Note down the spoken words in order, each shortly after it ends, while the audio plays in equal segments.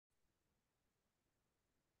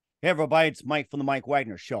Hey everybody, it's Mike from the Mike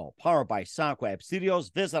Wagner Show, powered by SoundWeb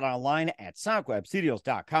Studios. Visit online at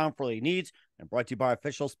SoundWebStudios.com for all your needs, and brought to you by our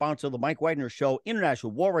official sponsor of the Mike Wagner Show,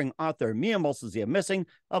 international warring author Mia Moses Missing,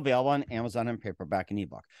 available on Amazon and paperback and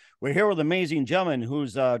ebook. We're here with an amazing gentleman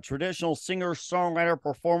who's a traditional singer, songwriter,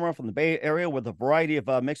 performer from the Bay Area with a variety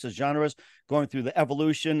of mixed genres, going through the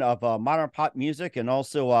evolution of modern pop music, and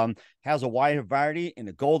also has a wide variety in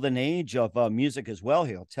the golden age of music as well.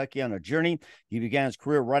 He'll take you on a journey. He began his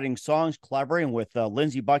career writing songs, collaborating with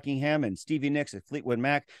Lindsey Buckingham and Stevie Nicks at Fleetwood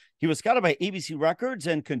Mac. He was scouted by ABC Records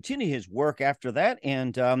and continued his work after that,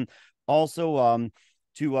 and also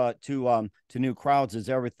to new crowds as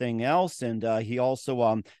everything else. And he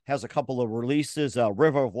also has a couple of releases,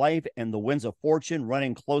 River of Life and The Winds of Fortune,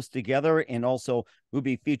 running close together, and also will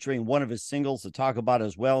be featuring one of his singles to talk about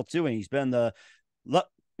as well too. And he's been in the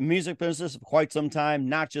music business for quite some time,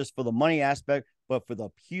 not just for the money aspect, but for the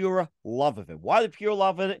pure love of it. Why the pure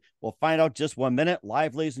love of it? We'll find out just 1 minute.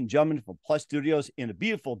 Live, ladies and gentlemen, from Plus Studios in the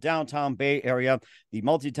beautiful downtown Bay Area, the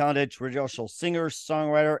multi-talented traditional singer,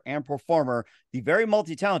 songwriter, and performer, the very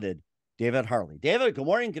multi-talented David Harley. David, good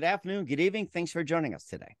morning, good afternoon, good evening. Thanks for joining us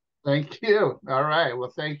today. Thank you. All right.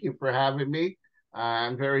 Well, thank you for having me.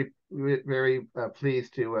 I'm very, very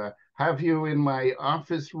pleased to have you in my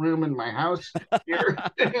office room in my house here,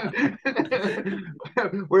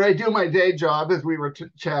 where I do my day job, as we were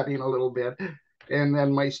chatting a little bit. And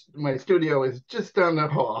then my studio is just down the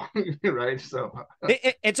hall, right? So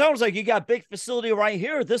it sounds like you got a big facility right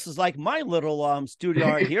here. This is like my little studio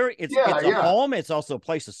right here. It's a home. It's also a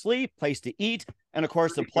place to sleep, place to eat, and of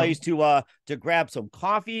course a place to grab some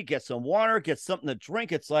coffee, get some water, get something to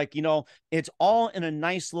drink. It's like, it's all in a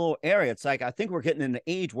nice little area. It's like I think we're getting in the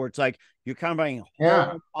age where it's like you're combining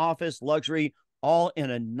home, office, luxury, all in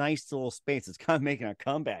a nice little space. It's kind of making a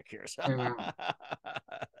comeback here. So,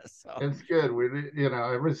 so it's good.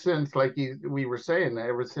 Ever since, like we were saying,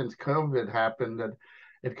 ever since COVID happened, that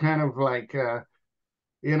it kind of like,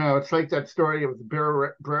 it's like that story of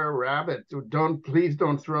the Brer Rabbit. Please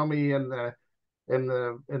don't throw me in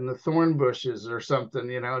the thorn bushes or something.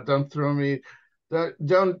 Don't throw me.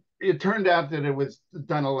 Don't. It turned out that it was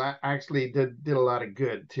done a lot. Actually, did a lot of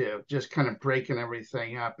good too. Just kind of breaking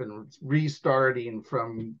everything up and restarting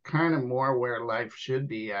from kind of more where life should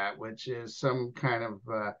be at, which is some kind of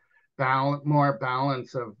more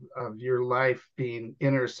balance of your life being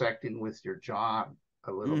intersecting with your job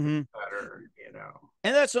a little bit better.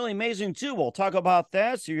 And that's really amazing too. We'll talk about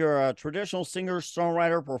that. So you're a traditional singer,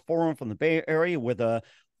 songwriter, performer from the Bay Area with a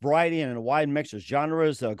variety and a wide mix of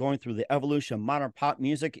genres, going through the evolution of modern pop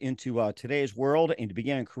music into today's world, and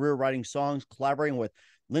began a career writing songs, collaborating with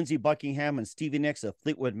Lindsey Buckingham and Stevie Nicks of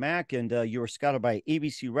Fleetwood Mac, and you were scouted by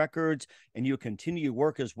ABC Records, and you continue your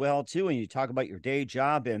work as well too, and you talk about your day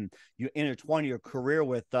job, and you intertwine your career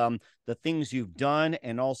with the things you've done,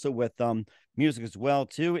 and also with music as well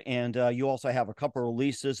too, and you also have a couple of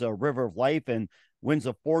releases, River of Life and Winds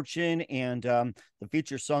of Fortune, and the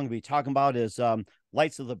feature song we'll be talking about is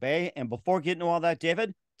Lights of the Bay. And before getting to all that,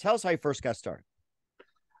 David, tell us how you first got started.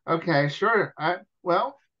 Okay, sure.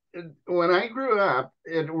 When I grew up,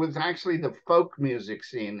 it was actually the folk music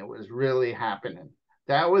scene that was really happening.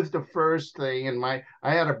 That was the first thing. And I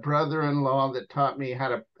had a brother-in-law that taught me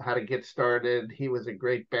how to get started. He was a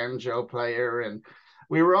great banjo player, and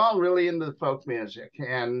we were all really into the folk music.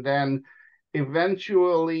 And then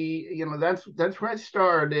eventually, that's where I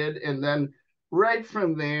started. And then right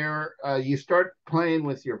from there, you start playing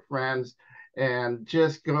with your friends and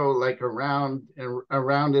just go like around and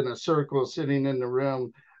around in a circle, sitting in the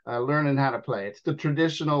room, learning how to play. It's the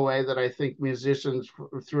traditional way that I think musicians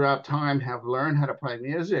throughout time have learned how to play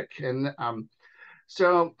music. And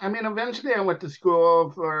so, eventually I went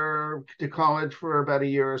to college for about a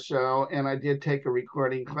year or so, and I did take a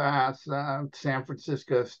recording class, San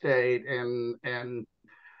Francisco State,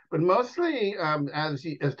 but mostly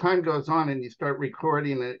as time goes on and you start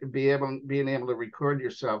recording it, being able to record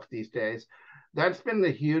yourself these days, that's been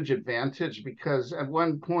the huge advantage, because at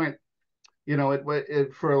one point,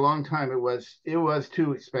 for a long time it was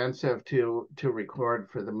too expensive to record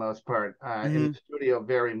for the most part in the studio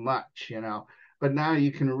very much, But now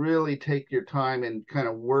you can really take your time and kind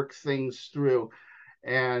of work things through,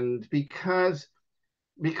 and because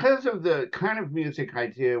of the kind of music I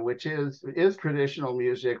do, which is traditional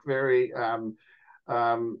music, very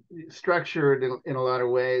structured in a lot of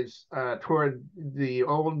ways toward the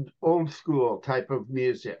old school type of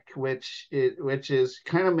music, which is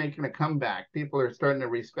kind of making a comeback. People are starting to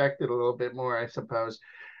respect it a little bit more, I suppose,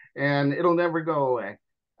 and it'll never go away.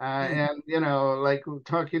 And like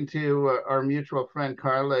talking to our mutual friend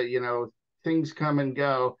Carla, things come and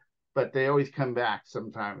go. but they always come back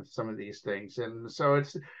sometimes, some of these things. And so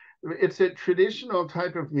it's a traditional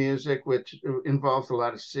type of music which involves a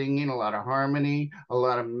lot of singing, a lot of harmony, a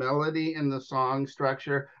lot of melody in the song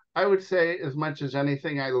structure. I would say, as much as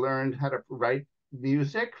anything, I learned how to write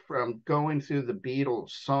music from going through the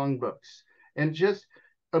Beatles songbooks and just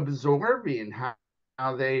absorbing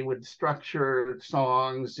how they would structure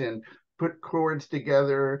songs and put chords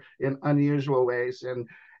together in unusual ways.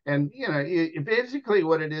 And you know, basically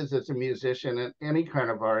what it is as a musician in any kind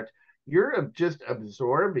of art, you're just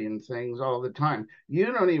absorbing things all the time. You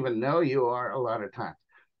don't even know you are a lot of times.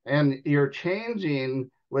 And you're changing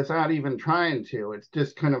without even trying to. It's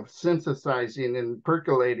just kind of synthesizing and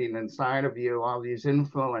percolating inside of you all these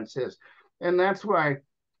influences. And that's why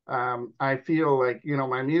I feel like, you know,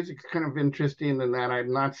 my music's kind of interesting in that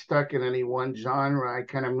I'm not stuck in any one genre. I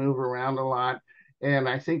kind of move around a lot. And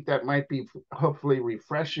I think that might be hopefully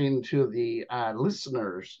refreshing to the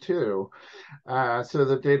listeners too, so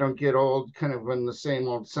that they don't get old kind of in the same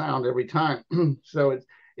old sound every time. So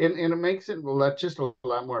and it makes it just a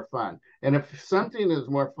lot more fun. And if something is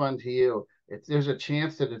more fun to you, there's a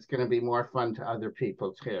chance that it's going to be more fun to other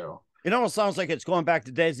people too. It almost sounds like it's going back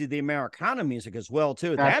to Daisy the Americana music as well,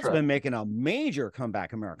 too. That's That's right. been making a major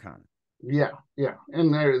comeback, Americana. Yeah, yeah.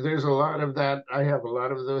 And there's a lot of that. I have a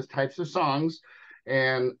lot of those types of songs.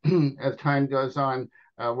 And as time goes on,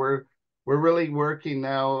 we're really working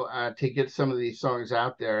now to get some of these songs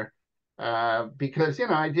out there, because you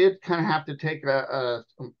know I did kind of have to take a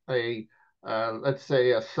let's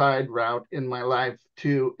say a side route in my life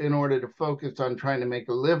to in order to focus on trying to make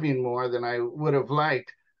a living more than I would have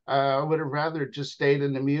liked. I would have rather just stayed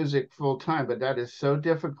in the music full time, but that is so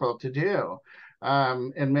difficult to do,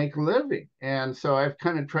 and make a living. And so I've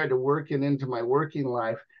kind of tried to work it into my working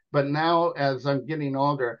life. But now, as I'm getting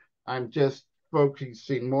older, I'm just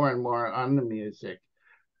focusing more and more on the music.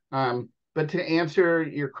 But to answer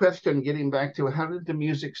your question, getting back to how did the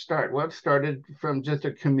music start? Well, it started from just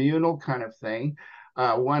a communal kind of thing.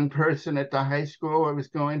 One person at the high school I was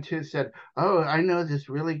going to said, "Oh, I know this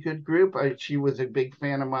really good group." She was a big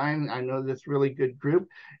fan of mine. I know this really good group,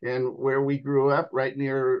 and where we grew up, right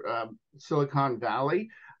near Silicon Valley,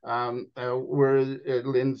 were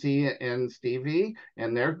Lindsay and Stevie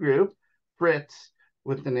and their group, Fritz,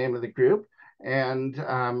 with the name of the group. And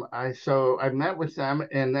I met with them,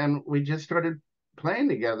 and then we just started playing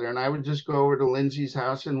together. And I would just go over to Lindsay's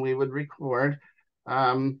house, and we would record.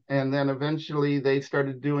 And then eventually they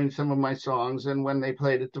started doing some of my songs. And when they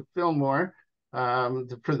played at the Fillmore,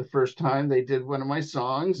 for the first time, they did one of my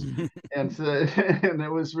songs, and so, and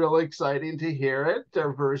it was really exciting to hear it,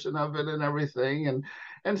 their version of it, and everything.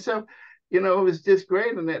 And so you know, it was just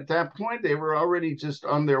great. And at that point, they were already just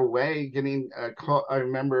on their way getting a call. I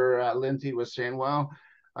remember Lindsay was saying, "Well,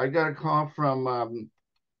 I got a call from,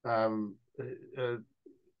 um, uh,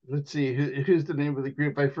 let's see, who's the name of the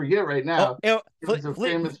group? I forget right Oh, now. It was a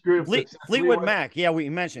famous group that said, we Fleetwood want." Mac. Yeah, we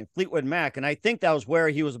mentioned Fleetwood Mac. And I think that was where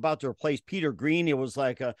he was about to replace Peter Green. It was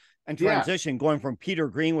like a Yeah, transition going from Peter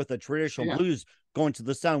Green with the traditional yeah, blues going to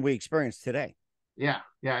the sound we experience today. yeah,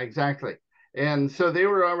 yeah, exactly. And so they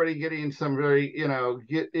were already getting some very, you know,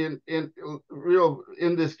 get in real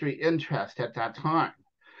industry interest at that time.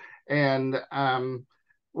 And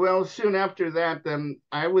well, soon after that, then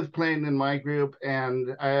I was playing in my group,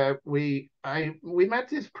 and we met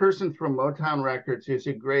this person from Motown Records, who's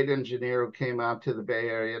a great engineer who came out to the Bay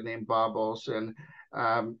Area named Bob Olson.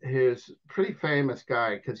 He's a pretty famous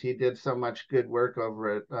guy because he did so much good work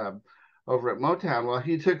over at Motown. Well,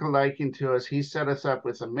 he took a liking to us. He set us up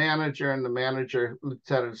with a manager, and the manager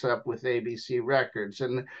set us up with ABC Records.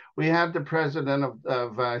 And we had the president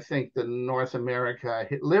of I think, the North America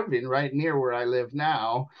living right near where I live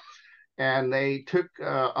now. And they took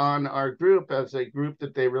on our group as a group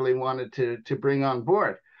that they really wanted to bring on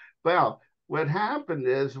board. Well, what happened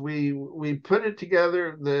is we put it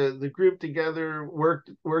together, the group together,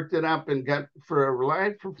 worked it up, and got for a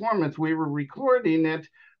live performance. We were recording it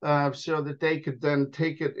so that they could then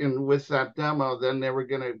take it in with that demo. Then they were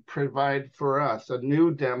going to provide for us a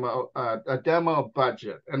new demo, a demo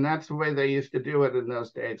budget, and that's the way they used to do it in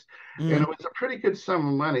those days. And Mm-hmm. it was a pretty good sum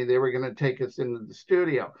of money. They were going to take us into the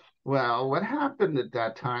studio. Well, what happened at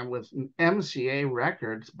that time was MCA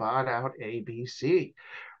Records bought out ABC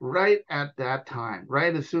right at that time.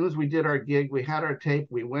 Right as soon as we did our gig, we had our tape,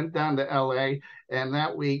 we went down to LA, and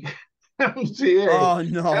that week, MCA, Oh,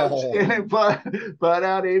 no. MCA bought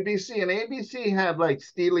out ABC. And ABC had like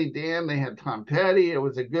Steely Dan, they had Tom Petty. It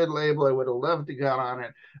was a good label. I would have loved to got on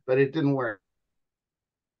it, but it didn't work.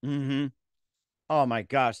 Mm-hmm. Oh my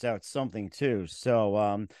gosh, that's something too.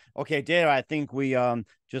 So, okay, David, I think we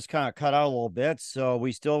just kind of cut out a little bit. So,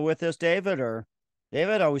 we still with us, David, or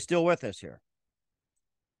David, are we still with us here?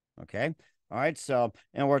 Okay. All right. So,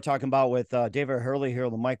 and we're talking about with David Hurley here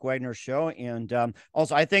on the Mike Wagner Show. And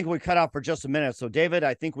also, I think we cut out for just a minute. So, David,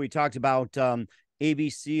 I think we talked about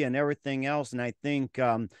ABC and everything else. And I think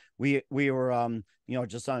we were,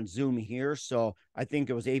 just on Zoom here. So, I think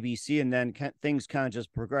it was ABC. And then things kind of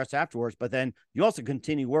just progress afterwards. But then you also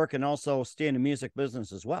continue work and also stay in the music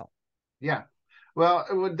business as well. Yeah. Well,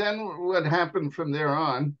 then what happened from there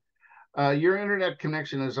on? Your internet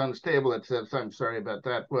connection is unstable. It says, I'm sorry about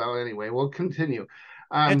that. Well, anyway, we'll continue.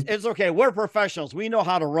 It's okay. We're professionals. We know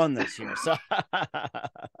how to run this here. So,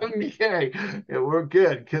 Okay, yeah, we're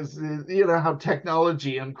good because you know how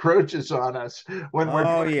technology encroaches on us when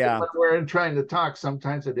oh, yeah. we're trying to talk.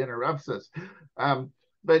 Sometimes it interrupts us. Um,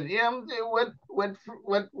 but yeah, what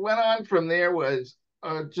went on from there was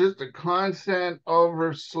just a constant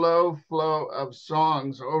over slow flow of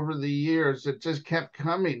songs over the years. It just kept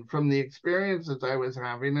coming from the experiences I was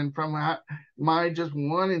having and from my just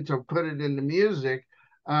wanting to put it into music.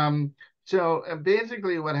 So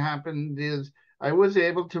basically, what happened is I was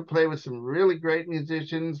able to play with some really great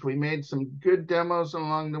musicians. We made some good demos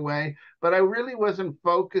along the way, but I really wasn't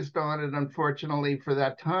focused on it, unfortunately, for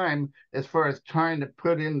that time, as far as trying to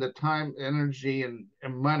put in the time, energy, and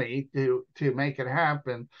money to make it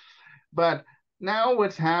happen. But now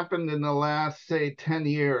what's happened in the last, say, 10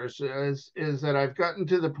 years is that I've gotten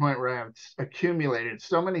to the point where I've accumulated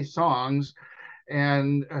so many songs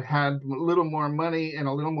and had a little more money and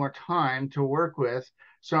a little more time to work with.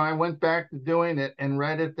 So I went back to doing it. And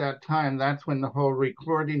right at that time, that's when the whole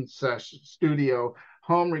recording session studio,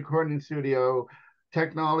 home recording studio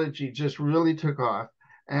technology just really took off.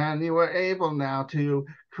 And you were able now to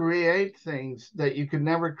create things that you could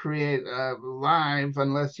never create live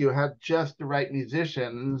unless you had just the right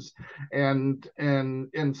musicians and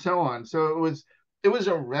so on. So it was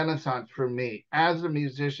a renaissance for me. As a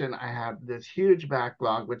musician, I have this huge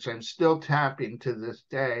backlog, which I'm still tapping to this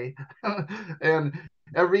day. And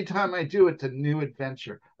every time I do, it's a new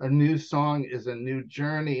adventure. A new song is a new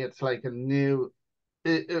journey. It's like a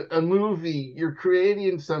movie. You're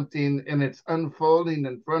creating something and it's unfolding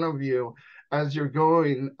in front of you as you're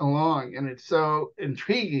going along, and it's so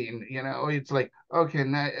intriguing. It's like, okay,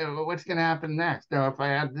 now what's going to happen next? Now if I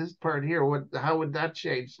add this part here, how would that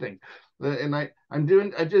change things? And I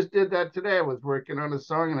just did that today. I was working on a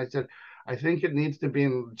song and I said, I think it needs to be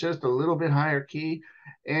in just a little bit higher key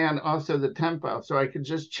and also the tempo. So I could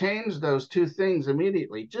just change those two things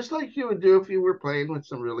immediately, just like you would do if you were playing with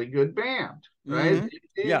some really good band, right?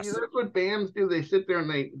 Mm-hmm. Yes. That's what bands do. They sit there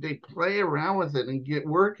and they play around with it and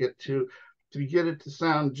work it to get it to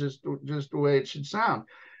sound just the way it should sound,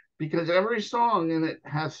 because every song in it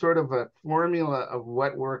has sort of a formula of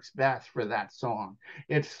what works best for that song.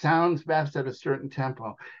 It sounds best at a certain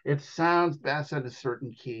tempo. It sounds best at a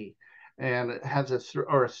certain key, and it has a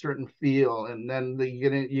certain feel. And then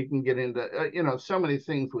you can get into so many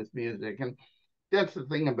things with music, and that's the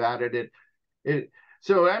thing about it. It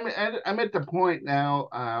so I'm at the point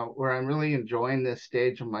now where I'm really enjoying this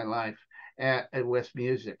stage of my life with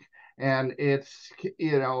music, and it's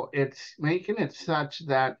making it such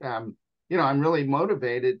that I'm really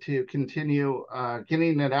motivated to continue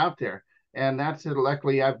getting it out there, and that's it.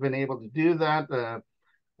 Luckily I've been able to do that.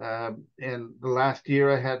 In the last year,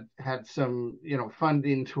 I had some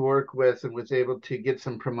funding to work with and was able to get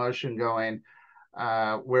some promotion going,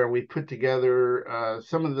 where we put together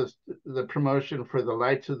some of the promotion for the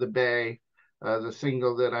Lights of the Bay, the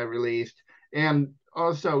single that I released. And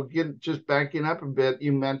also, just backing up a bit,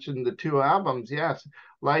 you mentioned the two albums. Yes,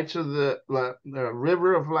 Lights of the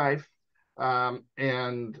River of Life, and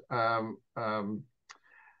and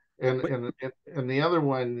the other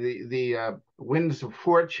one, the Winds of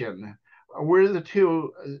Fortune, were the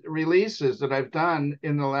two releases that I've done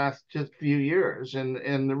in the last just few years.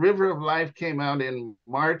 And the River of Life came out in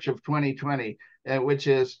March of 2020, which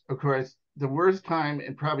is, of course, the worst time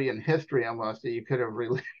in probably in history almost that you could have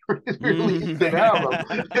released an album.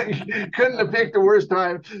 Couldn't have picked the worst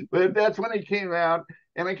time, but that's when it came out.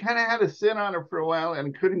 And I kind of had to sit on it for a while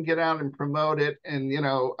and couldn't get out and promote it. And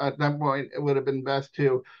at that point, it would have been best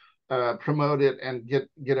to promote it and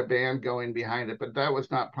get a band going behind it, but that was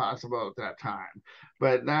not possible at that time.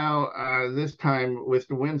 But now, this time with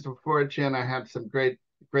the Winds of Fortune, I had some great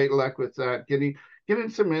luck with that, getting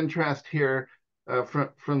some interest here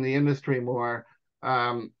from the industry more.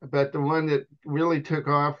 But the one that really took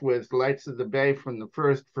off was Lights of the Bay from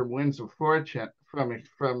Winds of Fortune,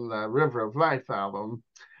 from the River of Life album.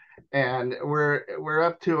 and we're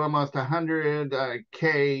up to almost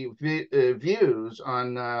 100K views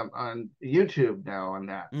on YouTube now on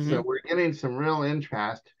that. Mm-hmm. So we're getting some real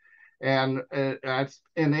interest, and that's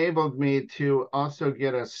enabled me to also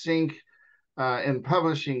get a sync and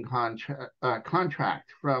publishing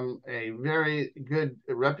contract from a very good,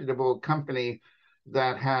 reputable company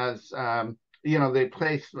that has, they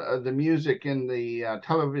place the music in the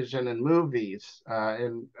television and movies,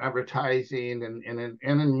 in advertising and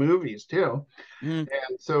in movies too. Mm-hmm.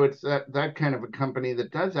 And so it's that kind of a company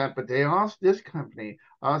that does that. But this company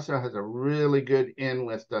also has a really good in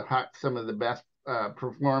with some of the best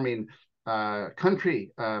performing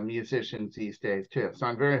country musicians these days too. So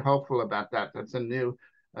I'm very hopeful about that. That's a new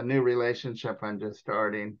relationship I'm just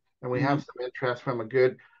starting, and we Mm-hmm. have some interest from a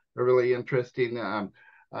really interesting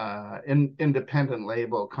independent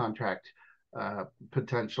label contract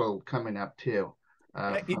potential coming up too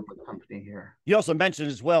from the company here. You also mentioned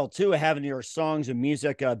as well, too, having your songs and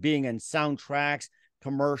music being in soundtracks,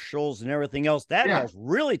 commercials, and everything else. That Yeah. has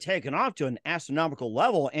really taken off to an astronomical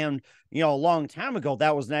level. And, a long time ago,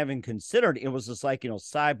 that was not even considered. It was just like,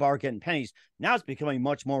 sidebar getting pennies. Now it's becoming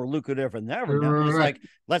much more lucrative than ever. Now, it's Right. like,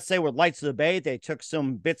 let's say with Lights of the Bay, they took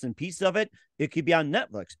some bits and pieces of it. It could be on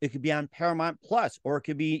Netflix. It could be on Paramount Plus, or it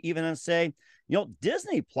could be even on, say,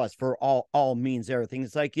 Disney Plus for all means everything.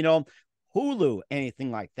 It's like, Hulu, anything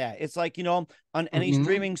like that. It's like, on any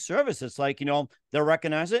streaming service, it's like, they'll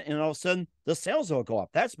recognize it and all of a sudden the sales will go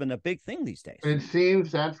up. That's been a big thing these days. It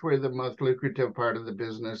seems that's where the most lucrative part of the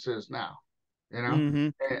business is now,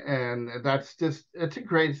 Mm-hmm. and it's a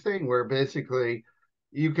great thing where basically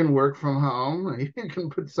you can work from home, you can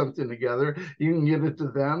put something together, you can get it to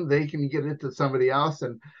them, they can get it to somebody else.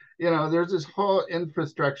 And, there's this whole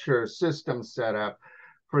infrastructure system set up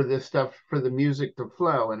for this stuff, for the music to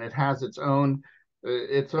flow, and it has its own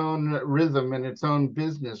rhythm and its own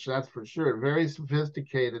business. That's for sure. Very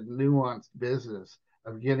sophisticated, nuanced business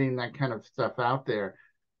of getting that kind of stuff out there.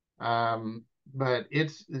 But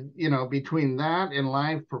it's, between that and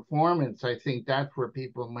live performance, I think that's where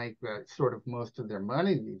people make sort of most of their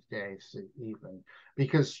money these days, even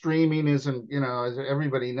because streaming isn't, as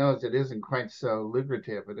everybody knows, it isn't quite so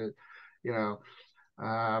lucrative. It is, you know,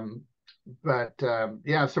 um,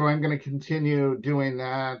 yeah, so I'm going to continue doing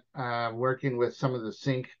that, working with some of the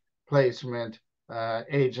sync placement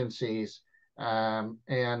agencies. And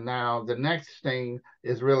now the next thing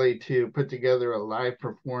is really to put together a live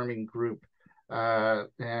performing group.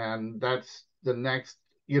 And that's the next,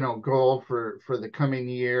 goal for the coming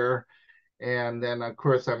year. And then, of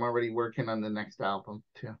course, I'm already working on the next album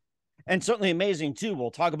too. And certainly amazing, too. We'll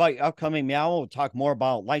talk about your upcoming Meow. We'll talk more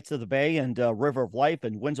about Lights of the Bay and River of Life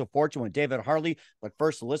and Winds of Fortune with David Harley. But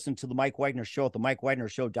first, listen to The Mike Wagner Show at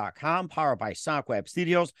themikewagnershow.com, powered by SonicWeb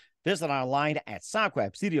Studios. Visit online at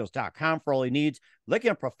sonicwebstudios.com for all your needs.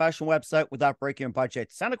 Looking at a professional website without breaking your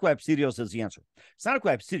budget, SonicWeb Studios is the answer.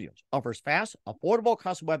 SonicWeb Studios offers fast, affordable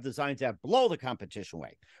custom web designs that blow the competition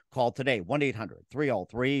away. Call today,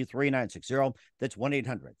 1-800-303-3960. That's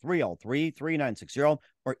 1-800-303-3960.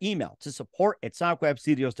 Or email to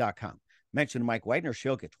support@sonicwebstudios.com. Mention the Mike Wagner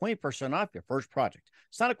Show, get 20% off your first project.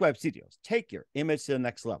 Sonic Web Studios, take your image to the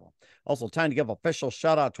next level. Also, time to give official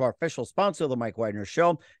shout out to our official sponsor of the Mike Wagner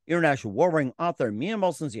Show, international war ring author Mia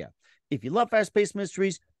Molson-Zia. If you love fast-paced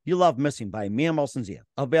mysteries, you love Missing by Mia Molson-Zia,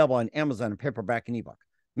 available on Amazon and paperback and ebook.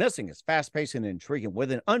 Missing is fast-paced and intriguing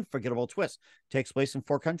with an unforgettable twist. Takes place in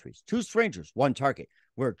 4 countries, 2 strangers, 1 target,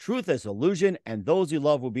 where truth is illusion and those you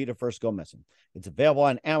love will be the first go missing. It's available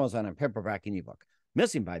on Amazon and paperback and ebook.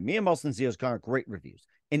 Missing by Mia Molson-Zia has garnered great reviews.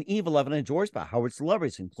 And Eve 11 enjoys by Howard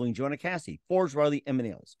celebrities, including Joanna Cassie, Forbes, Riley, and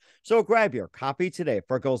Manilis. So grab your copy today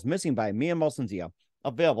for it goes Missing by Mia Molson-Zia,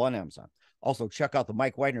 available on Amazon. Also, check out The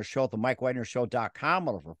Mike Wagner Show at themikewagnershow.com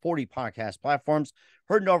on over 40 podcast platforms.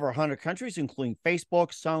 Heard in over 100 countries, including Facebook,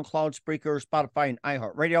 SoundCloud, Spreaker, Spotify, and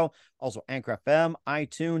iHeartRadio. Also, Anchor FM,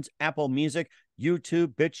 iTunes, Apple Music,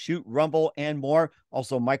 YouTube, BitChute, Rumble, and more.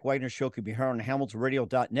 Also, Mike Wagner Show can be heard on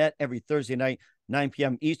HamiltonRadio.net every Thursday night, 9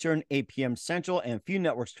 p.m. Eastern, 8 p.m. Central, and a few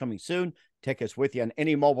networks coming soon. Take us with you on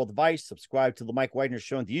any mobile device. Subscribe to The Mike Wagner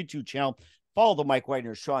Show on the YouTube channel. Follow The Mike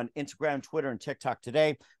Wagner Show on Instagram, Twitter, and TikTok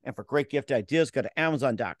today. And for great gift ideas, go to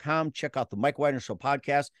Amazon.com. Check out The Mike Wagner Show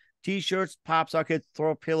podcast. T-shirts, pop sockets,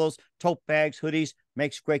 throw pillows, tote bags, hoodies.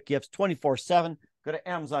 Makes great gifts 24/7. Go to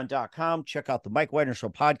Amazon.com. Check out The Mike Wagner Show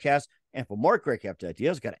podcast. And for more great gift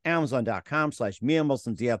ideas, go to Amazon.com/Mia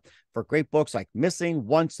Molson-Zia for great books like Missing,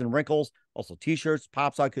 Once, and Wrinkles. Also T-shirts,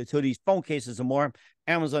 pop sockets, hoodies, phone cases, and more.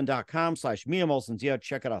 Amazon.com/Mia Molson-Zia.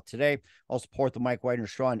 Check it out today. Also support The Mike Wagner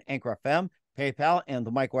Show on Anchor FM, PayPal, and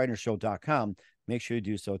the MikeWagnerShow.com. Make sure you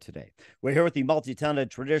do so today. We're here with the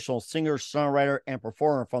multi-talented traditional singer, songwriter, and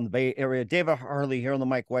performer from the Bay Area, David Harley, here on the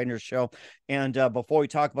Mike Wagner Show. And before we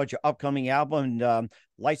talk about your upcoming album,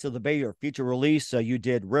 Lights of the Bay, your feature release, you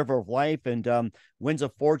did River of Life and Winds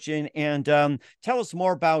of Fortune. And tell us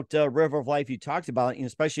more about River of Life. You talked about,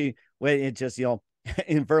 especially when it just,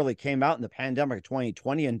 inadvertently came out in the pandemic of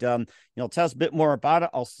 2020. And, tell us a bit more about it.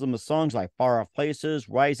 Also, some of the songs like Far Off Places,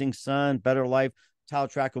 Rising Sun, Better Life, title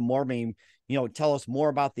track, and more. I mean, tell us more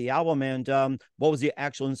about the album and what was the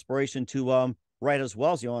actual inspiration to write as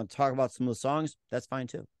well. So you want to talk about some of the songs? That's fine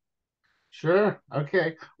too. Sure.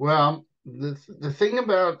 Okay. Well, the thing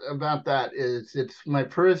about that is it's my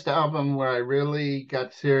first album where I really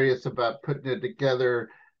got serious about putting it together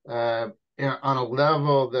on a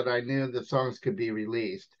level that I knew the songs could be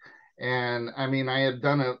released. And I mean, I had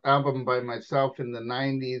done an album by myself in the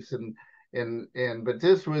 '90s, and but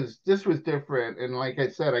this was different. And like I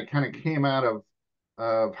said, I kind of came out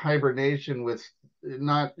of hibernation with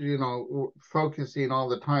not focusing all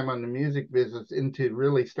the time on the music business into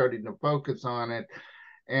really starting to focus on it.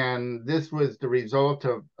 And this was the result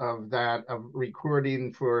of that, of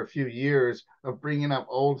recording for a few years, of bringing up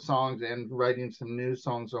old songs and writing some new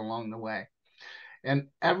songs along the way. And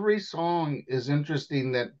every song is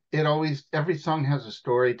interesting, that every song has a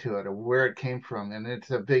story to it of where it came from. And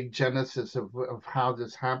it's a big genesis of how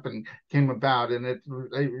this came about. And it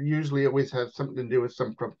usually always has something to do with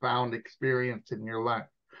some profound experience in your life.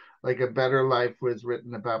 Like A Better Life was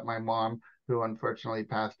written about my mom, who unfortunately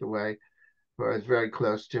passed away, who I was very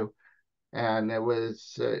close to. And it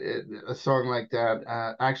was a song like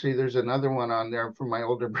that. Actually, there's another one on there from my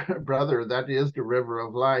older brother. That is The River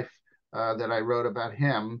of Life, that I wrote about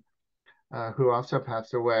him, who also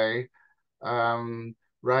passed away.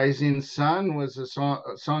 Rising Sun was a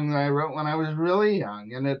song that I wrote when I was really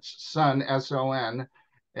young, and it's Sun, S-O-N,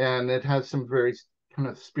 and it has some very kind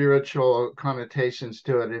of spiritual connotations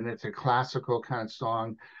to it, and it's a classical kind of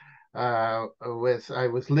song. I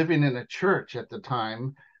was living in a church at the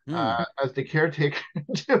time, as the caretaker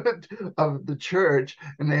of the church,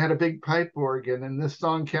 and they had a big pipe organ, and this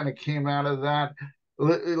song kind of came out of that.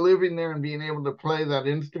 Living there and being able to play that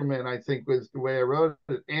instrument, I think, was the way I wrote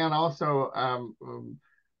it. And also,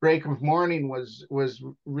 Break of Morning was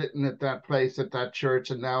written at that place, at that church,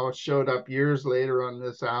 and now it showed up years later on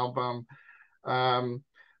this album.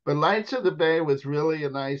 But Lights of the Bay was really a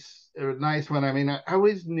nice one. I mean, I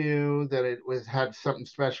always knew that it had something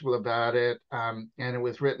special about it, and it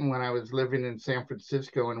was written when I was living in San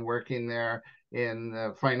Francisco and working there in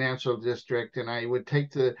the financial district, and I would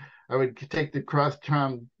take the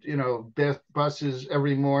crosstown, best buses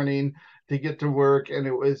every morning to get to work, and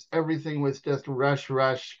everything was just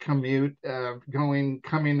rush commute,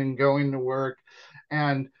 coming and going to work.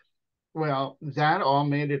 And well, that all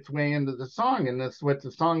made its way into the song, and that's what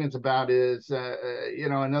the song is about. Is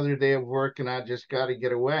another day of work, and I just got to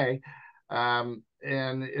get away.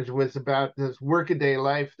 And it was about this workaday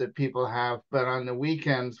life that people have, but on the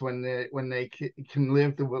weekends, when they can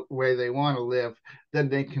live the way they want to live, then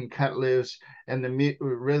they can cut loose, and the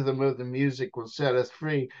rhythm of the music will set us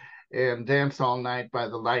free, and dance all night by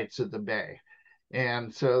the lights of the bay.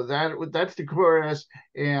 And so that's the chorus.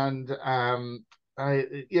 And the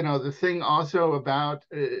thing also about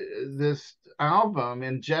this album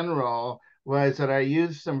in general was that I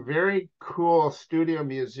used some very cool studio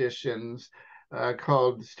musicians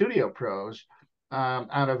called Studio Pros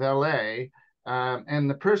out of LA. And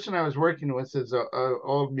the person I was working with is an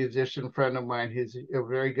old musician friend of mine. He's a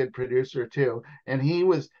very good producer too. And he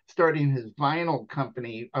was starting his vinyl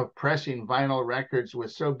company of pressing vinyl records,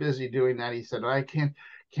 was so busy doing that. He said, I can't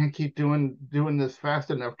keep doing this fast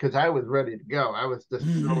enough, because I was ready to go. I was just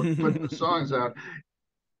putting the songs out.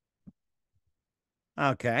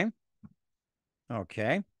 Okay.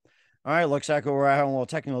 All right, looks like we're having a little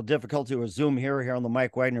technical difficulty with Zoom here on the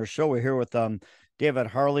Mike Wagner Show. We're here with David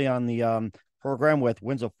Harley on the program with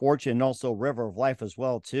Winds of Fortune and also River of Life as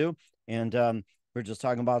well too. And we're just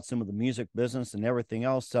talking about some of the music business and everything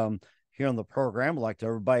else here on the program. I'd like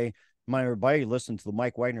to remind everybody, listen to the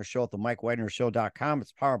Mike Wagner Show at the MikeWagnerShow.com.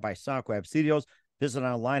 It's powered by SonicWeb Studios. Visit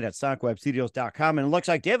online at SonicWebStudios.com. And it looks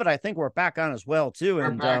like, David, I think we're back on as well too. We're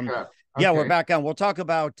and back up. Okay. Yeah, we're back on. We'll talk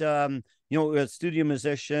about studio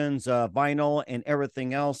musicians, vinyl, and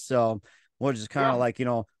everything else. So we'll just kind of like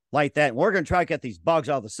that. And we're going to try to get these bugs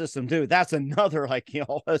out of the system too. That's another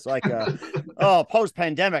it's like a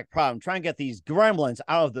post-pandemic problem. Try and get these gremlins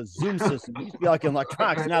out of the Zoom system. It used to be like in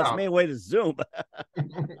electronics. Now it's made way to Zoom.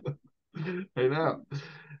 I know.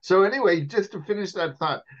 So anyway, just to finish that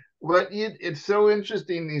thought, it's so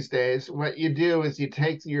interesting these days. What you do is you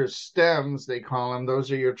take your stems, they call them,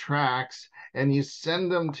 those are your tracks, and you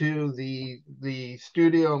send them to the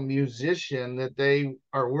studio musician that they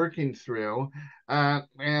are working through,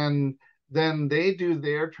 and then they do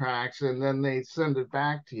their tracks, and then they send it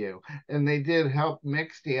back to you. And they did help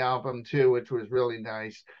mix the album too, which was really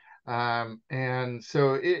nice. And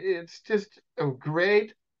so it's just a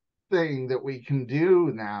great thing that we can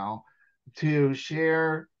do now to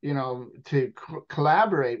share, to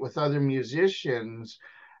collaborate with other musicians,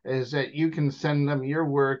 is that you can send them your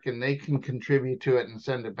work and they can contribute to it and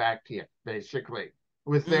send it back to you, basically,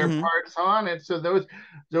 with their Mm-hmm. parts on it. So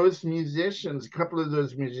those musicians, a couple of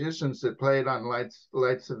those musicians that played on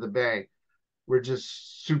Lights of the Bay were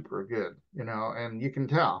just super good, and you can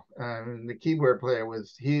tell. The keyboard player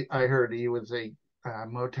I heard he was a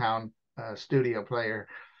Motown studio player,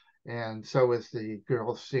 and so was the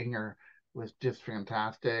girl singer, was just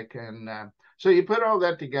fantastic. And so you put all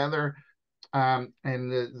that together, and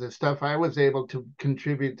the stuff I was able to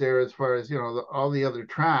contribute there, as far as all the other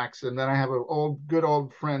tracks. And then I have an good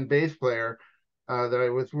old friend bass player that I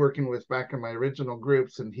was working with back in my original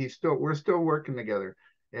groups, and we're still working together.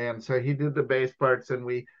 And so he did the bass parts, and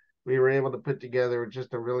we were able to put together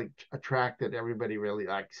just a track that everybody really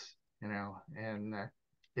likes, and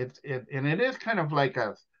it is kind of like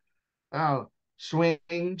a swing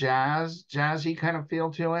jazzy kind of feel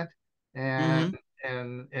to it. Mm-hmm.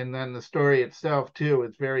 And then the story itself too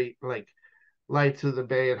is very like Lights of the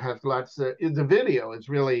Bay. It has lots of the video is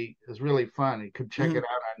really fun. You could check Mm-hmm. it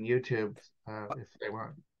out on YouTube if they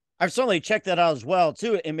want. I've certainly checked that out as well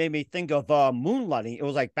too. It made me think of Moonlighting. It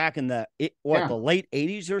was like back in Yeah, the late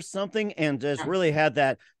 '80s or something, and just yeah. really had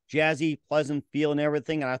that jazzy, pleasant feel and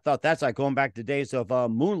everything. And I thought that's like going back to days of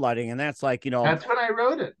Moonlighting, and that's like That's when I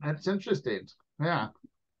wrote it. That's interesting. Yeah.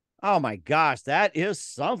 oh my gosh, that is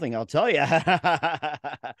something, I'll tell you.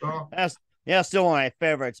 Well, That's yeah, still one of my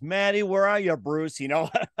favorites. Maddie, where are you, Bruce? yeah.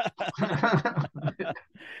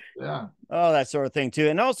 Oh, that sort of thing too.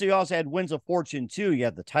 And also, you also had Winds of Fortune too. You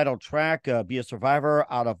had the title track, "Be a Survivor,"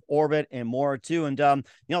 "Out of Orbit," and more too. And tell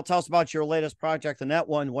us about your latest project on that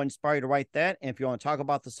one. What inspired you to write that? And if you want to talk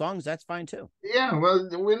about the songs, that's fine too. Yeah, well,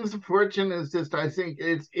 the Winds of Fortune is just, I think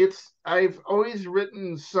it's I've always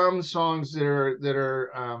written some songs that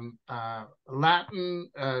are Latin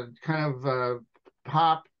kind of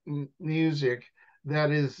pop music that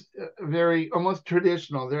is very almost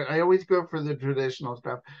traditional. I always go for the traditional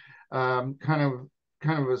stuff, kind of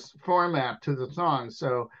a format to the song.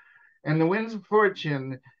 So, and the Winds of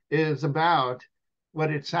Fortune is about what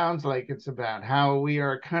it sounds like it's about, how we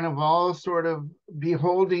are kind of all sort of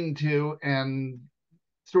beholding to and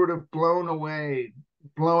sort of blown away,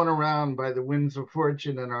 blown around by the winds of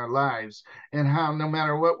fortune in our lives, and how no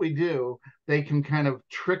matter what we do, they can kind of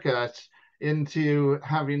trick us into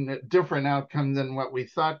having a different outcome than what we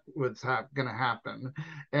thought was going to happen.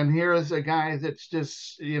 And here is a guy that's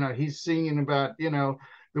just, he's singing about, the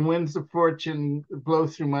winds of fortune blow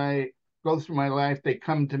through my life. They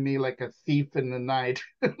come to me like a thief in the night.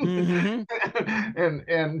 Mm-hmm.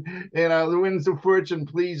 And the winds of fortune,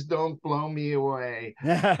 please don't blow me away.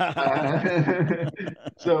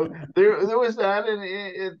 So there was that, and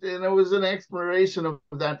it was an exploration of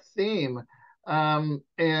that theme.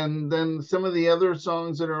 And then some of the other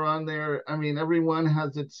songs that are on there, I mean, everyone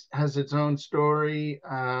has its own story.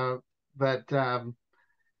 But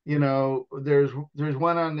there's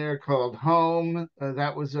one on there called Home.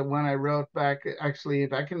 That was the one I wrote back in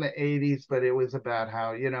the 80s, but it was about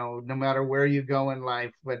how, no matter where you go in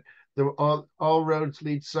life, but all roads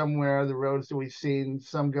lead somewhere. The roads that we've seen,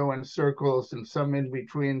 some go in circles and some in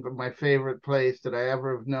between, but my favorite place that I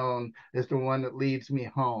ever have known is the one that leads me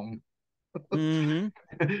home.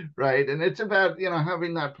 Mm-hmm. Right. And it's about,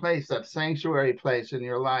 having that place, that sanctuary place in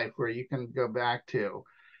your life where you can go back to.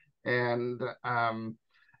 And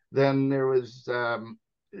then there was,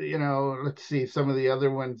 let's see, some of the other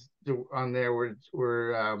ones on there were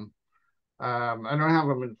I don't have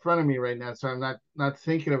them in front of me right now, so I'm not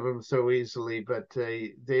thinking of them so easily. But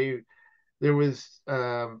there was,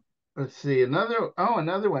 let's see, another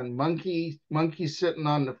one, monkey sitting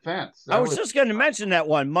on the fence. I That was was, just going to mention that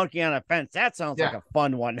one, "Monkey on a Fence." That sounds like yeah, a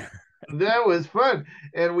fun one. that was fun.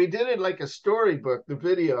 And we did it like a storybook, the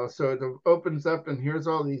video. So it opens up, and here's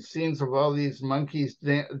all these scenes of all these monkeys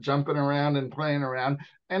jumping around and playing around.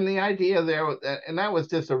 And the idea there, and that was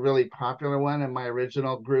just a really popular one in my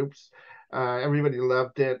original groups. Everybody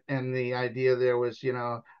loved it. And the idea there was,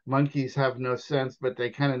 monkeys have no sense, but they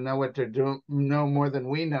kind of know what they're doing, know more than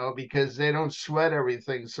we know, because they don't sweat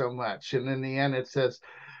everything so much. And in the end, it says,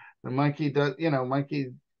 the monkey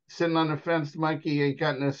sitting on the fence monkey ain't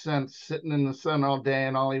got no sense, sitting in the sun all day,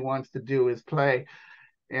 and all he wants to do is play.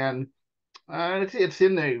 And it's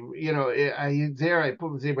in there, I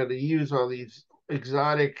was able to use all these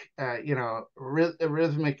exotic,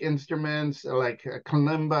 rhythmic instruments like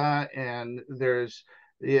kalimba, and there's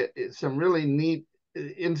some really neat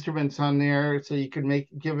instruments on there, so you can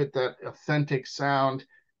give it that authentic sound.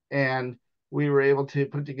 And we were able to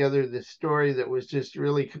put together this story that was just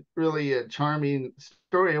really, really a charming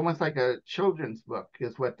story, almost like a children's book,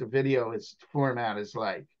 is what the video is format is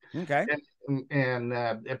like. Okay. And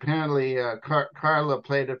apparently Carla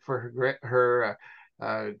played it for her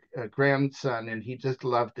grandson, and he just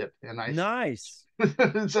loved it. And Nice.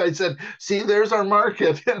 so I said, "See, there's our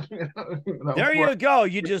market." There you go.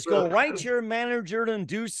 You just go right to your manager and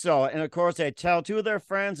do so. And of course, they tell two of their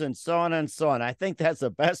friends and so on and so on. I think that's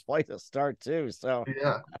the best place to start, too. So,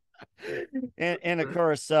 yeah. And of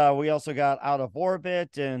course, we also got Out of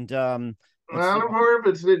Orbit. And Out of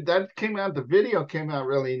Orbit, that came out, the video came out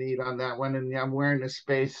really neat on that one. And I'm wearing a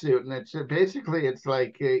spacesuit. And it's basically, it's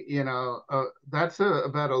like, that's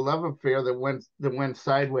about a love affair that went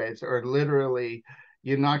sideways, or literally,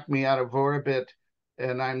 you knocked me out of orbit,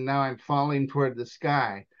 and I'm falling toward the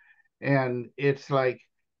sky. And it's like,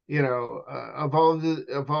 of all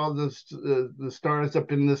the stars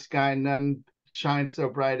up in the sky, none shine so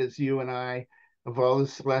bright as you and I. Of all the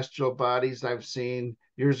celestial bodies I've seen,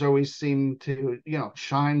 yours always seem to,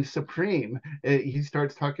 shine supreme. He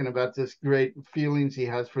starts talking about this great feelings he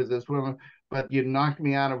has for this woman, but you knocked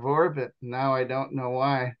me out of orbit. Now I don't know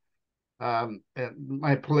why.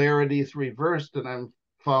 My polarity is reversed, and I'm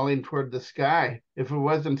falling toward the sky. If it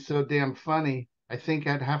wasn't so damn funny, I think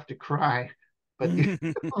I'd have to cry. But,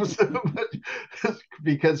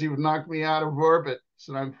 because you've knocked me out of orbit,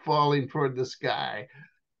 so I'm falling toward the sky.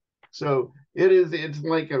 So it's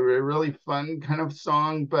like a really fun kind of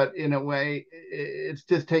song, but in a way, it's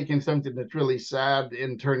just taking something that's really sad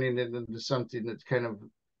and turning it into something that's kind of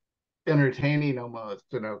entertaining almost,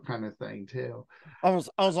 kind of thing too.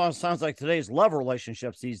 Almost sounds like today's love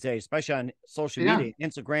relationships these days, especially on social Yeah. media,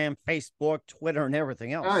 Instagram, Facebook, Twitter, and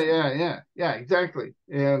everything Oh else. yeah, exactly.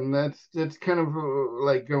 And that's kind of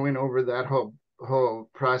like going over that whole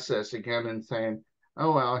process again and saying,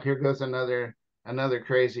 oh well, here goes another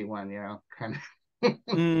crazy one, kind of.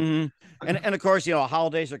 Mm-hmm. And of course,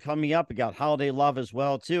 holidays are coming up. We got holiday love as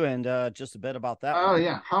well too, and just a bit about that Oh one.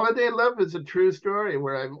 yeah, Holiday Love is a true story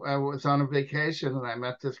where I was on a vacation and I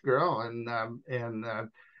met this girl, and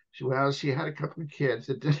she had a couple of kids,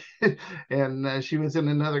 and she was in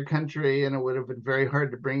another country, and it would have been very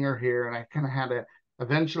hard to bring her here, and I kind of had to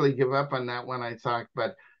eventually give up on that one, I thought.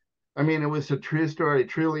 But I mean, it was a true story,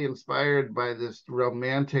 truly inspired by this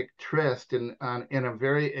romantic tryst in a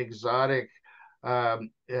very exotic, yeah,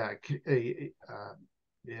 yeah,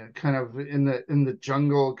 kind of in the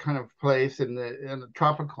jungle kind of place, in the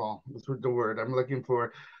tropical is the word I'm looking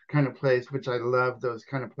for, kind of place, which I love those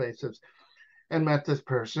kind of places. And met this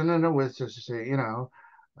person, and it was just a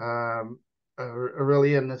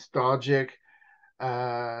really a nostalgic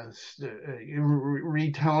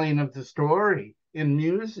retelling of the story in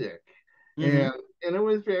music. Mm-hmm. And it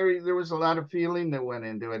was there was a lot of feeling that went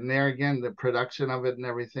into it. And there again, the production of it and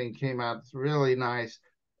everything came out really nice.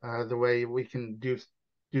 The way we can do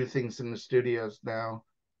things in the studios now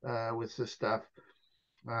with this stuff.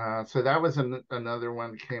 So that was another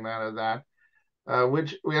one that came out of that.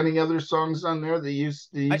 Which any other songs on there that you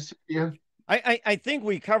I, see? Yeah. I think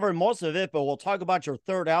we covered most of it, but we'll talk about your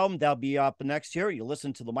third album. That'll be up next year. You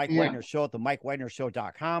listen to the Mike Yeah. Wagner Show at the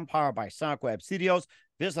MikeWagnerShow.com, powered by SonicWeb Studios.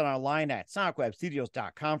 Visit online at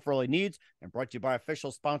SonicWebStudios.com for all your needs, and brought to you by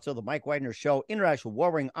official sponsor of the Mike Wagner Show, international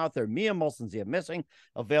warring author Mia Molson's The Missing,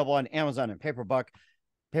 available on Amazon and paperback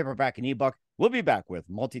and ebook. We'll be back with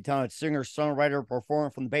multi-talented singer, songwriter,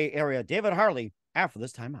 performer from the Bay Area, David Harley, after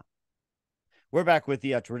this time out. We're back with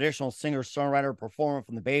the traditional singer, songwriter, performer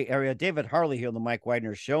from the Bay Area, David Harley, here on the Mike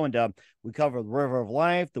Wagner Show. And we cover the River of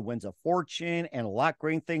Life, the Winds of Fortune, and a lot of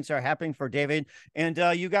great things are happening for David. And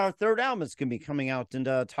you got a third album that's going to be coming out, and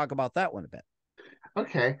talk about that one a bit.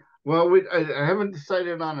 Okay. Well, I haven't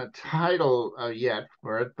decided on a title yet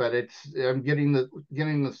for it, but I'm getting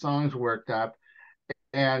the songs worked up,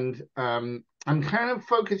 and I'm kind of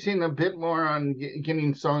focusing a bit more on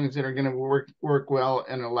getting songs that are going to work well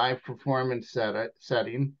in a live performance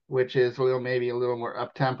setting, which is maybe a little more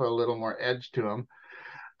up tempo, a little more edge to them.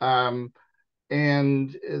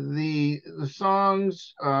 And the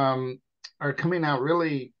songs are coming out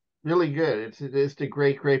really really good. It's a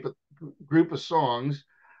great group of songs.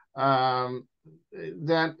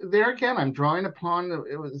 that there again, I'm drawing upon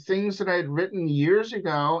it was things that I had written years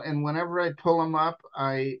ago, and whenever I pull them up,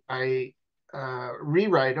 I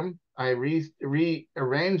rewrite them, I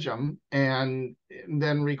rearrange them, and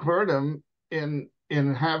then record them, and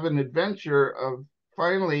have an adventure of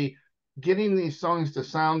finally getting these songs to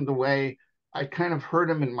sound the way I kind of heard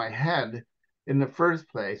them in my head in the first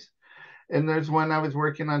place. And there's one I was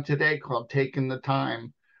working on today called "Taking the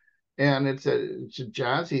Time," and it's a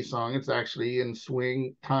jazzy song. It's actually in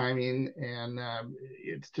swing timing, and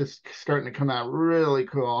it's just starting to come out really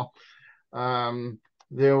cool. Um,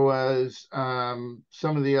 there was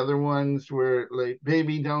some of the other ones where like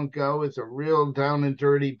 "Baby Don't Go" is a real down and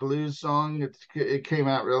dirty blues song. It came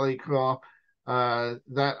out really cool.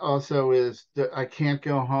 That also is "I Can't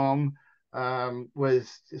Go Home."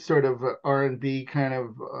 Was sort of a R&B kind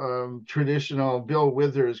of traditional Bill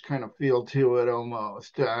Withers kind of feel to it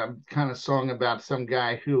almost. Kind of song about some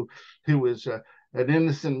guy who was an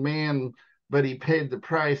innocent man, but he paid the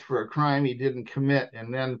price for a crime he didn't commit,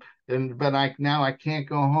 but I can't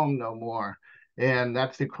go home no more, and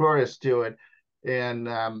that's the chorus to it, and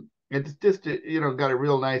it's just got a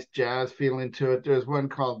real nice jazz feeling to it. There's one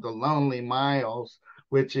called "The Lonely Miles,"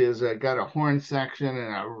 which is got a horn section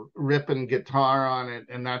and a ripping guitar on it,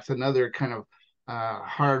 and that's another kind of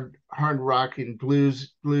hard rocking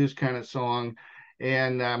blues kind of song.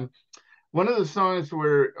 And one of the songs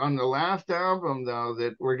we're on the last album, though,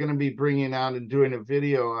 that we're going to be bringing out and doing a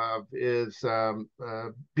video of is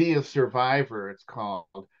 "Be a Survivor," it's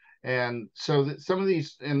called. And so some of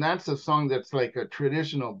these, and that's a song that's like a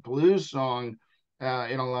traditional blues song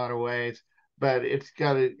in a lot of ways, but it's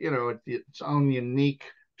got its own unique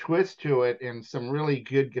twist to it and some really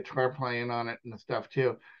good guitar playing on it and stuff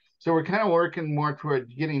too. So we're kind of working more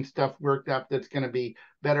toward getting stuff worked up that's going to be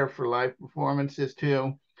better for live performances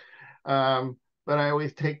too. But I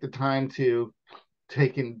always take the time to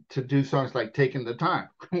do songs like "Taking the Time,"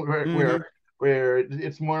 where Mm-hmm. where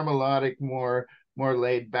it's more melodic, more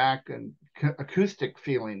laid back, and acoustic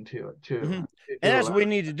feeling to it too. Mm-hmm. I And do a that's what lot we of,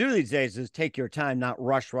 need to do these days is take your time, not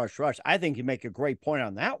rush, rush, rush. I think you make a great point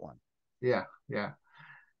on that one. yeah, yeah.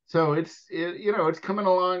 So it's coming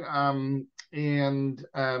along. And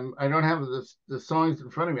I don't have the songs in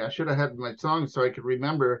front of me. I should have had my songs so I could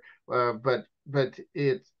remember. But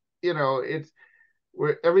it's it's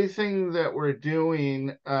we're everything that we're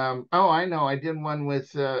doing. Oh, I know. I did one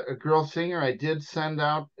with a girl singer. I did send it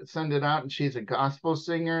out, and she's a gospel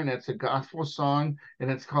singer, and it's a gospel song, and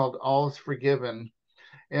it's called "All's Forgiven."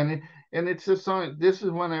 And it's a song. This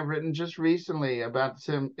is one I've written just recently about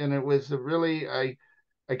some, and it was a really I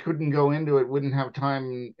couldn't go into it, wouldn't have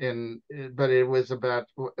time but it was about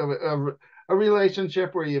a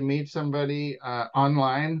relationship where you meet somebody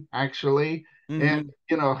online actually, and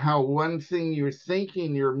Mm-hmm. how one thing you're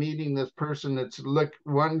thinking you're meeting this person that's look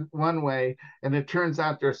one way, and it turns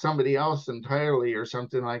out there's somebody else entirely or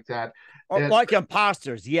something like that. Or And like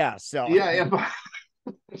imposters, yes. So yeah, yeah,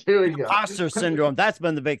 here we go. imposter syndrome, that's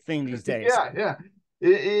been the big thing these days. Yeah, yeah.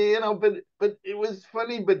 But it was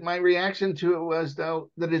funny. But my reaction to it was though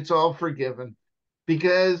that it's all forgiven,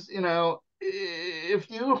 because if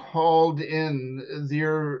you hold in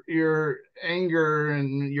your anger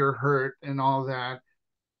and your hurt and all that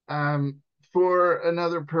um, for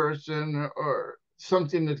another person or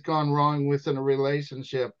something that's gone wrong within a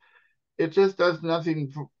relationship, it just does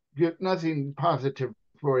nothing positive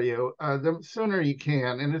for you. The sooner you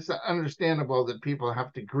can, and it's understandable that people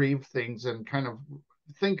have to grieve things and kind of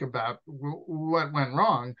think about what went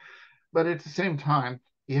wrong, but at the same time,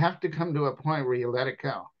 you have to come to a point where you let it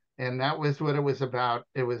go. And that was what it was about.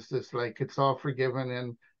 It was just like it's all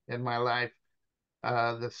forgiven in my life.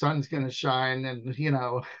 The sun's going to shine, and and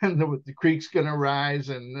the creek's going to rise,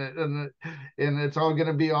 and it's all going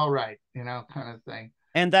to be all right, kind of thing.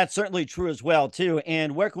 And that's certainly true as well, too.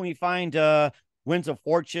 And where can we find Winds of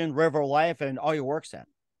Fortune, River of Life, and all your works at?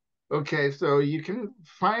 Okay, so you can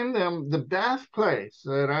find them. The best place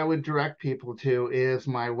that I would direct people to is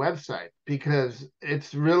my website, because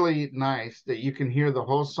it's really nice that you can hear the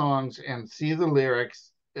whole songs and see the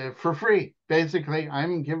lyrics for free. Basically,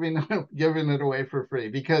 I'm giving giving it away for free,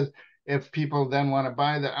 because if people then want to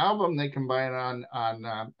buy the album, they can buy it on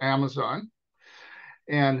Amazon.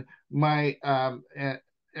 And my and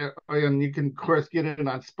you can of course get it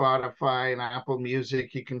on Spotify and Apple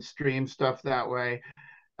Music. You can stream stuff that way.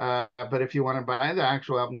 But if you want to buy the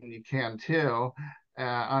actual album, you can too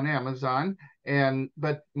on Amazon.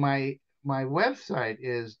 But my website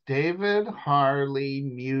is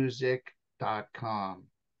davidharleymusic.com.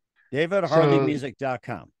 So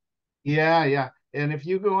DavidHarleyMusic.com. yeah, yeah. And if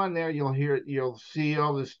you go on there, you'll see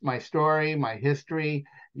all this, my story, my history.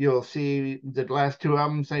 You'll see the last two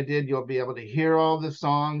albums I did. You'll be able to hear all the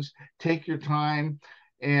songs, take your time,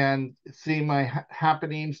 and see my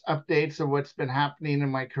happenings, updates of what's been happening in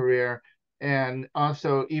my career. And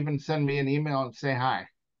also even send me an email and say hi.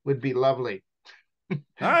 Would be lovely. All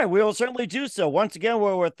right, we will certainly do so. Once again,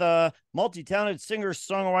 we're with multi-talented singer,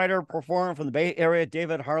 songwriter, performer from the Bay Area,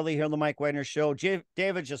 David Harley, here on the Mike Wagner Show.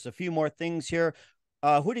 David, just a few more things here.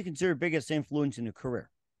 Who do you consider your biggest influence in your career?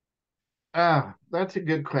 That's a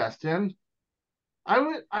good question. I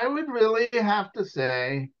would really have to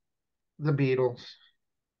say the Beatles,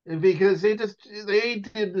 because they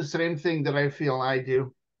did the same thing that I feel I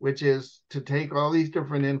do, which is to take all these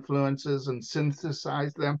different influences and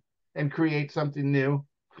synthesize them and create something new,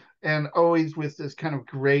 and always with this kind of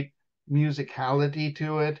great musicality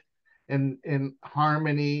to it, and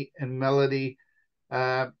harmony and melody,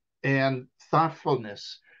 uh, and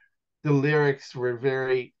thoughtfulness. The lyrics were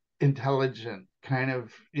very intelligent, kind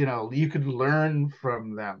of, you could learn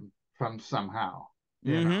from them from somehow,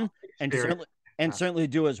 Mm-hmm. And experience. certainly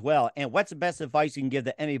do as well. And what's the best advice you can give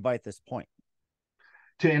to anybody at this point?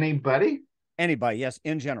 To anybody? Anybody, yes,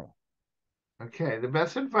 in general. Okay, the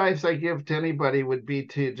best advice I give to anybody would be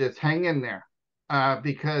to just hang in there,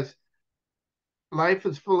 because life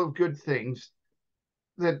is full of good things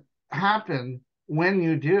that happen when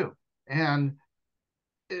you do. And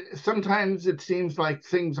sometimes it seems like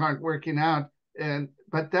things aren't working out,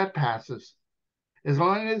 but that passes. As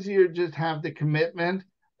long as you just have the commitment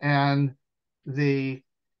and the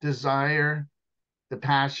desire, the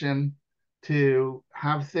passion to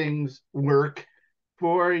have things work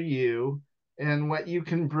for you and what you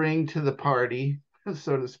can bring to the party,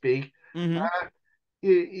 so to speak, Mm-hmm.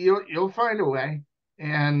 you'll find a way.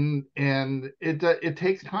 And it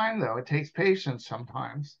takes time, though. It takes patience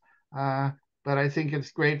sometimes. Uh, but I think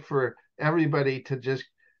it's great for everybody to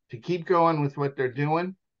keep going with what they're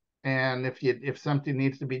doing. And if something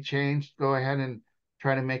needs to be changed, go ahead and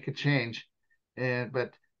try to make a change.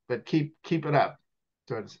 But keep it up,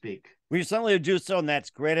 so to speak. We certainly do so, and that's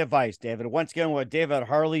great advice, David. Once again, with David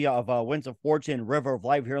Harley of Winds of Fortune, River of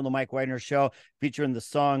Life here on the Mike Wagner Show, featuring the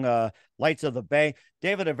song Lights of the Bay.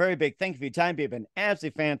 David, a very big thank you for your time. You've been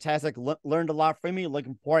absolutely fantastic. Learned a lot from you.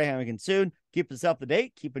 Looking forward to having you soon. Keep us up to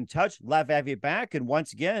date. Keep in touch. Love to have you back. And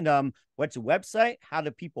once again, what's your website? How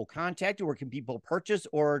do people contact you? Where can people purchase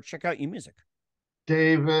or check out your music?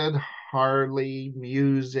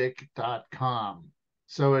 DavidHarleyMusic.com.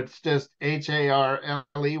 So it's just HARLEY,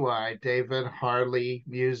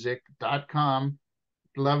 DavidHarleyMusic.com.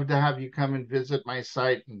 Love to have you come and visit my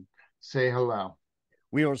site and say hello.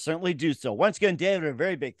 We will certainly do so. Once again, David, a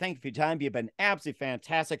very big thank you for your time. You've been absolutely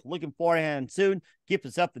fantastic. Looking forward to having soon. Keep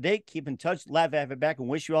us up to date. Keep in touch. Love to have you back and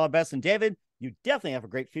wish you all the best. And David, you definitely have a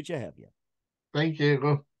great future ahead of you. Thank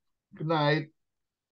you. Good night.